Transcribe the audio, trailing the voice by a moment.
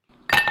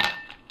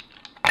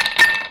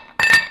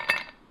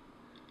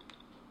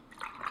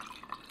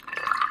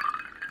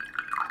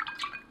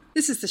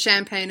This is the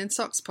Champagne and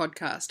Socks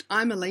podcast.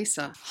 I'm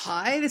Elisa.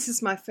 Hi, this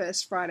is my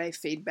first Friday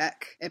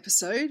feedback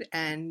episode,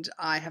 and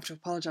I have to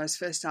apologise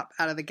first up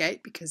out of the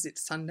gate because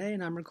it's Sunday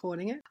and I'm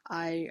recording it.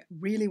 I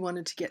really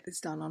wanted to get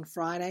this done on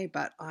Friday,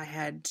 but I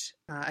had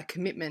a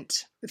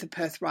commitment with the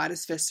Perth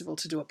Writers Festival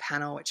to do a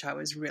panel, which I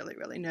was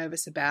really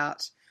nervous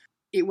about.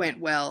 It went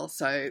well,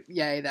 so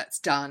yay, that's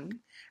done.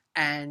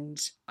 And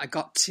I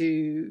got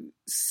to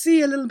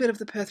see a little bit of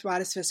the Perth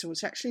Writers Festival.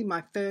 It's actually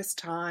my first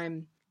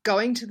time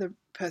going to the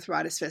Perth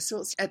Writers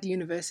Festival. It's at the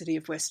University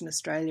of Western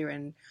Australia,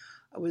 and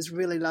it was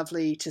really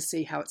lovely to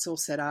see how it's all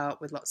set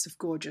up with lots of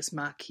gorgeous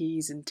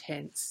marquees and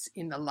tents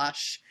in the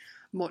lush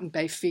Moreton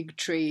Bay fig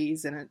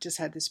trees, and it just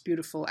had this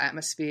beautiful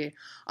atmosphere.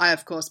 I,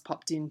 of course,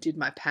 popped in, did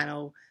my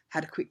panel,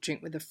 had a quick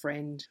drink with a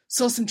friend,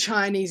 saw some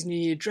Chinese New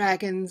Year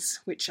dragons,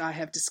 which I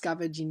have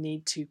discovered you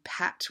need to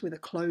pat with a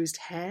closed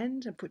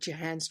hand and put your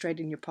hand straight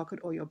in your pocket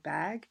or your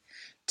bag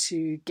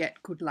to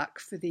get good luck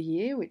for the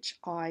year, which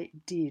I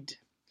did.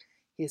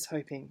 Here's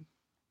hoping.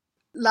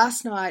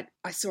 Last night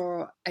I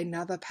saw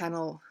another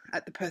panel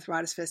at the Perth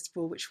Writers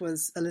Festival, which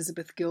was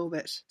Elizabeth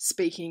Gilbert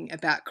speaking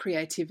about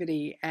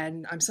creativity,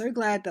 and I'm so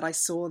glad that I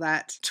saw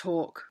that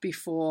talk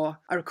before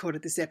I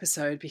recorded this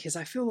episode because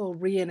I feel all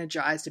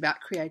re-energized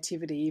about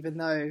creativity, even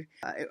though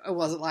it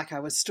wasn't like I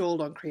was stalled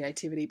on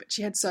creativity, but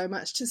she had so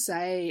much to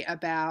say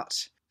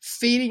about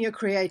feeding your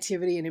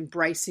creativity and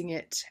embracing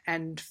it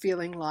and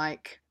feeling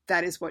like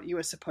that is what you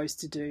are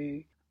supposed to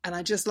do. And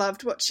I just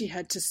loved what she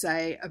had to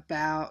say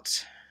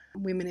about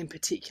women in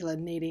particular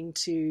needing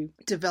to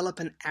develop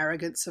an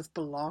arrogance of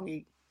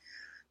belonging.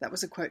 That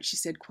was a quote she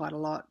said quite a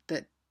lot,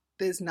 that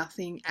there's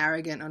nothing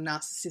arrogant or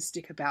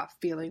narcissistic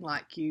about feeling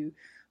like you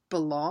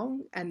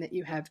belong and that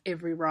you have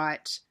every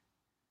right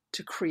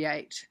to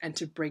create and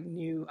to bring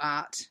new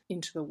art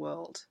into the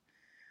world,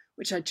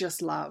 which I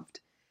just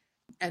loved.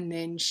 And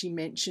then she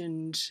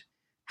mentioned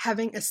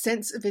having a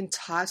sense of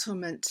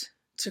entitlement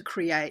to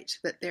create,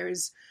 that there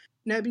is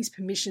nobody's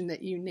permission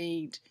that you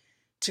need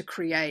to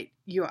create.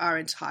 You are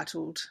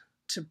entitled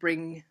to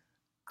bring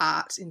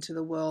art into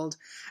the world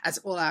as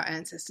all our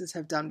ancestors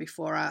have done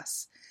before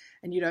us.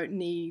 And you don't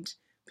need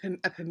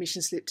a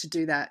permission slip to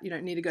do that. You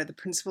don't need to go to the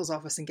principal's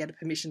office and get a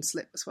permission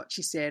slip, was what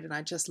she said. And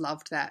I just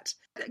loved that.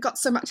 I got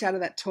so much out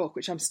of that talk,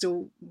 which I'm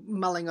still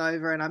mulling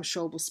over and I'm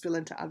sure will spill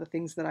into other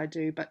things that I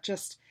do. But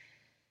just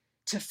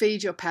to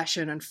feed your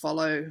passion and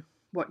follow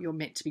what you're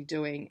meant to be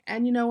doing.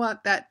 And you know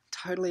what? That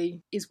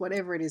totally is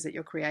whatever it is that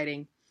you're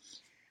creating.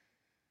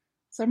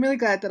 So I'm really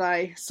glad that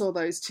I saw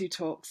those two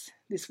talks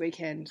this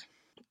weekend.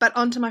 But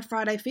on to my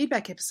Friday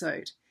feedback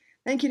episode.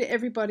 Thank you to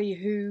everybody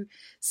who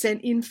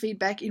sent in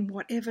feedback in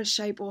whatever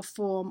shape or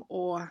form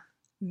or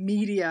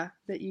media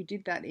that you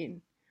did that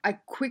in. I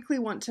quickly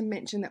want to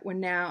mention that we're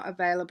now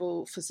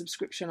available for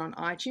subscription on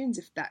iTunes.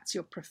 If that's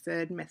your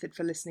preferred method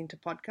for listening to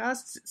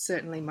podcasts, it's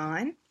certainly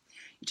mine.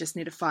 You just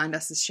need to find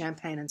us as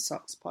Champagne and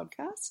Socks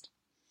Podcast.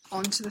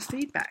 On to the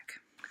feedback.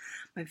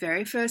 My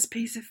very first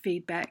piece of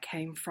feedback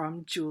came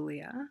from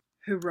Julia,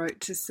 who wrote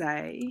to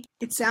say,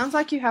 "It sounds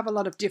like you have a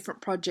lot of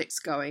different projects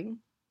going."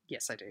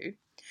 Yes, I do.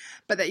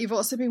 "But that you've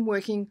also been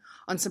working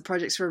on some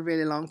projects for a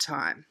really long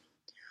time.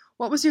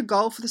 What was your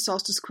goal for the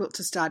solstice quilt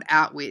to start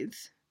out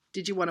with?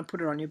 Did you want to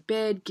put it on your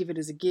bed, give it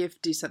as a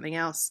gift, do something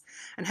else?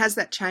 And has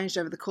that changed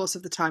over the course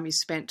of the time you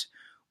spent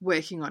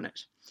working on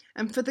it?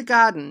 And for the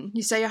garden,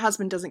 you say your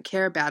husband doesn't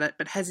care about it,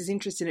 but has his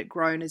interest in it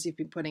grown as you've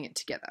been putting it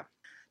together?"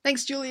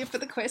 Thanks, Julia, for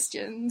the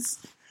questions.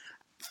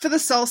 For the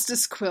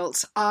solstice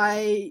quilt,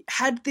 I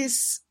had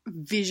this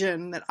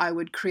vision that I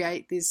would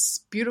create this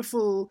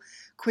beautiful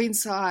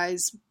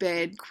queen-size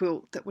bed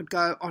quilt that would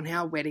go on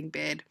our wedding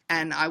bed,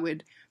 and I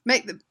would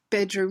make the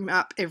bedroom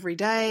up every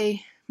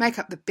day, make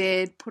up the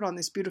bed, put on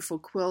this beautiful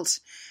quilt,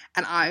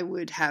 and I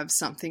would have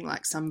something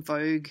like some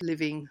Vogue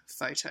living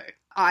photo.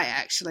 I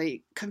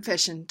actually,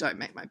 confession, don't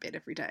make my bed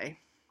every day.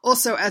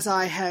 Also, as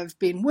I have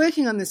been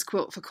working on this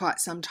quilt for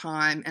quite some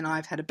time, and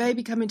I've had a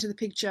baby come into the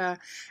picture,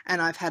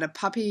 and I've had a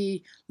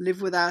puppy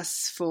live with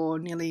us for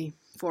nearly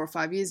 4 or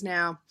 5 years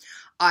now,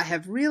 I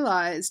have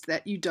realised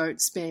that you don't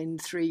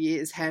spend 3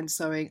 years hand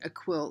sewing a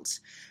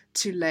quilt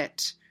to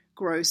let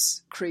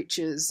gross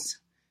creatures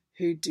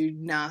who do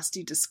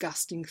nasty,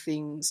 disgusting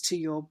things to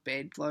your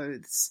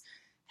bedclothes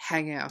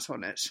hang out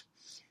on it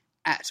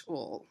at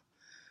all.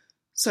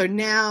 So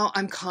now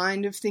I'm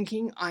kind of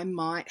thinking I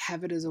might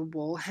have it as a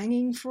wall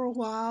hanging for a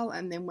while,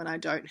 and then when I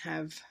don't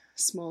have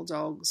small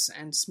dogs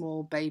and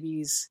small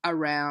babies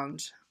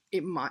around,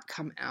 it might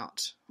come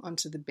out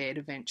onto the bed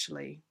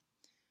eventually.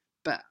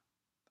 But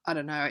I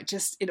don't know,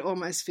 it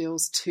almost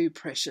feels too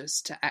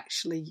precious to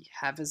actually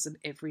have as an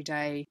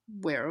everyday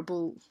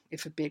wearable,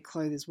 if a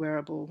bedclothes is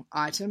wearable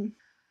item.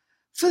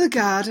 For the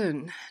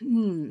garden,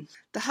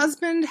 the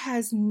husband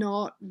has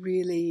not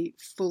really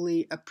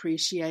fully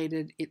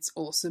appreciated its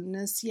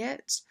awesomeness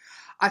yet.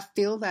 I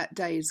feel that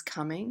day is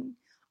coming.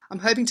 I'm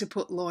hoping to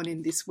put lawn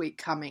in this week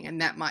coming,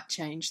 and that might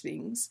change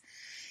things.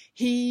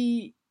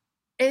 He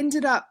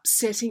ended up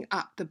setting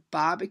up the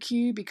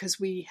barbecue because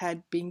we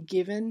had been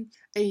given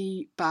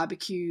a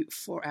barbecue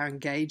for our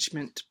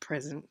engagement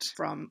present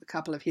from a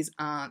couple of his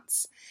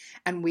aunts,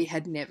 and we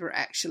had never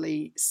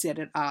actually set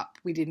it up.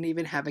 We didn't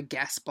even have a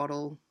gas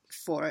bottle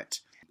for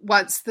it.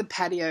 Once the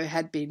patio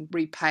had been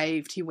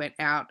repaved, he went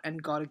out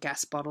and got a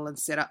gas bottle and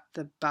set up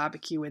the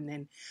barbecue, and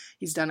then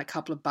he's done a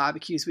couple of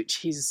barbecues which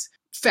he's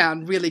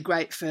found really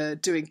great for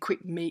doing quick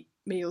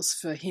meals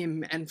for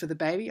him and for the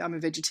baby. I'm a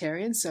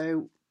vegetarian,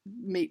 so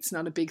meat's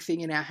not a big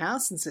thing in our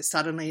house, and so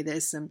suddenly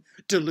there's some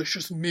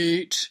delicious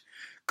meat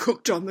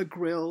cooked on the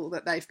grill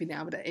that they've been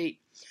able to eat,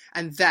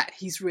 and that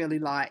he's really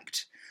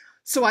liked.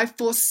 So I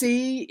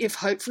foresee, if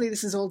hopefully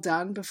this is all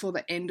done before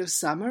the end of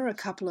summer, a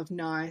couple of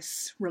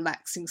nice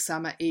relaxing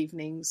summer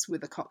evenings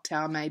with a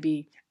cocktail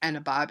maybe and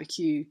a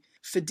barbecue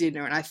for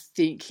dinner, and I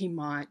think he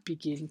might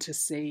begin to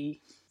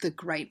see the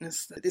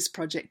greatness that this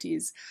project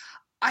is.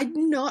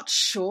 I'm not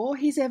sure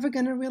he's ever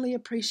going to really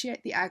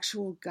appreciate the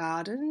actual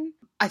garden.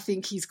 I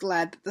think he's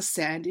glad that the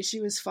sand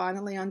issue is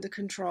finally under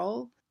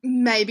control.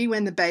 Maybe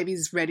when the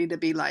baby's ready to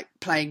be like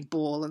playing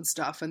ball and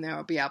stuff and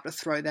they'll be able to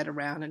throw that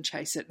around and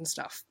chase it and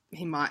stuff,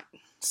 he might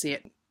see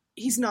it.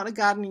 He's not a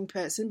gardening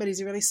person, but he's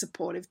a really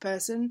supportive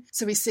person.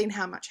 So he's seen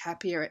how much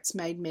happier it's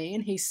made me,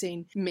 and he's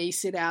seen me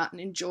sit out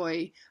and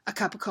enjoy a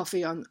cup of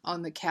coffee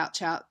on the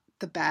couch out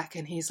the back,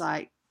 and he's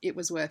like, it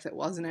was worth it,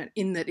 wasn't it?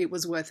 In that it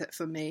was worth it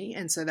for me.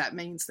 And so that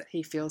means that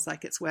he feels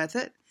like it's worth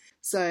it.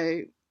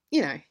 So,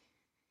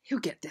 he'll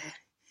get there.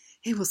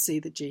 He will see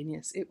the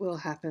genius. It will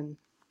happen.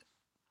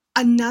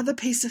 Another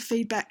piece of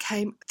feedback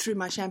came through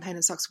my Champagne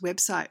and Socks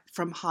website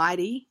from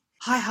Heidi.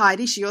 Hi,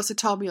 Heidi. She also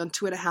told me on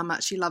Twitter how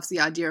much she loves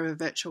the idea of a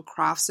virtual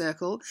craft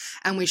circle,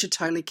 and we should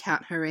totally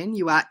count her in.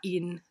 You are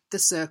in the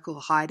circle,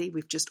 Heidi.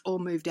 We've just all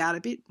moved out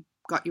a bit,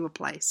 got you a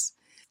place.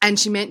 And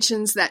she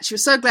mentions that she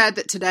was so glad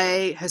that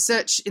today her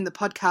search in the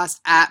podcast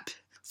app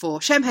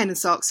for Champagne and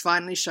Socks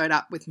finally showed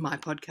up with my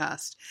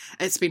podcast.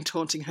 It's been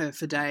taunting her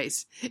for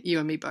days, you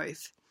and me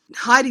both.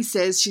 Heidi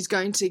says she's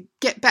going to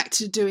get back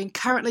to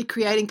currently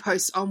creating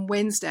posts on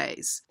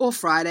Wednesdays or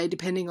Friday,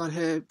 depending on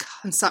her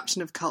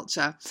consumption of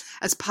culture,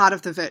 as part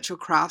of the virtual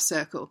craft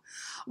circle.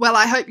 Well,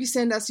 I hope you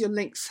send us your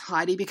links,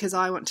 Heidi, because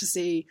I want to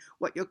see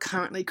what you're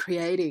currently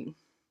creating.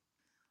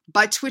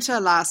 By Twitter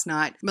last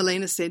night,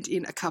 Melina sent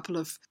in a couple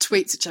of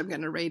tweets which I'm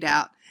going to read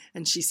out.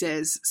 And she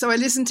says, so I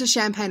listened to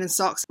Champagne and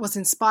Socks, was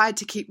inspired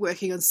to keep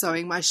working on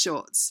sewing my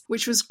shorts,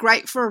 which was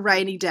great for a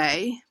rainy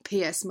day.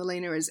 P.S.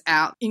 Melina is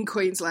out in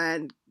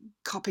Queensland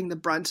copping the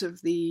brunt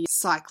of the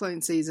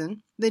cyclone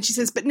season. Then she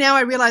says, but now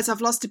I realise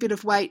I've lost a bit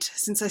of weight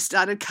since I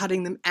started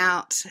cutting them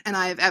out, and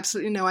I have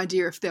absolutely no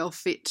idea if they'll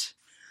fit.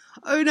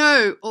 Oh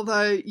no,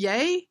 although,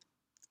 yay.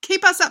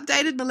 Keep us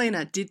updated,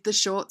 Melina. Did the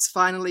shorts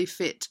finally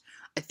fit?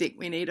 I think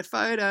we need a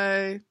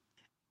photo.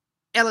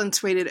 Ellen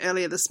tweeted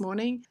earlier this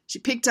morning. She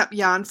picked up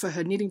yarn for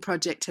her knitting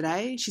project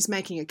today. She's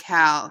making a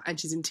cowl and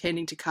she's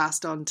intending to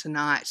cast on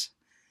tonight.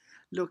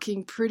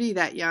 Looking pretty,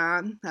 that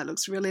yarn. That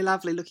looks really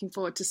lovely. Looking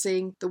forward to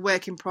seeing the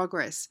work in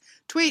progress.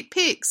 Tweet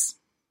pics.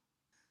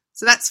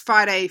 So that's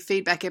Friday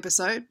feedback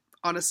episode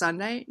on a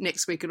Sunday.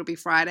 Next week it'll be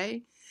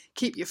Friday.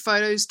 Keep your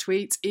photos,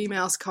 tweets,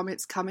 emails,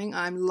 comments coming.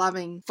 I'm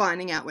loving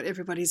finding out what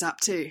everybody's up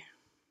to.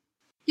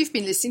 You've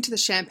been listening to the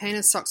Champagne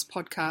and Socks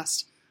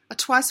podcast, a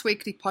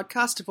twice-weekly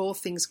podcast of all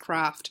things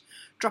craft,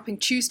 dropping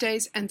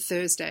Tuesdays and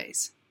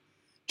Thursdays.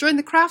 Join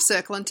the craft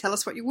circle and tell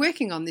us what you're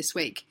working on this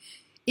week.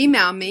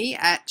 Email me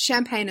at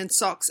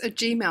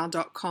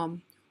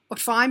champagneandsocks@gmail.com or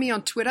find me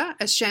on Twitter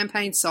as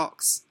Champagne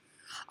Socks.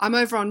 I'm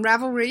over on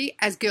Ravelry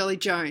as Girly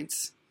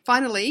Jones.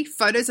 Finally,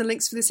 photos and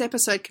links for this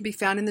episode can be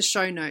found in the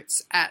show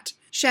notes at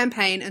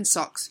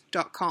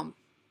champagneandsocks.com.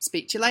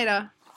 Speak to you later.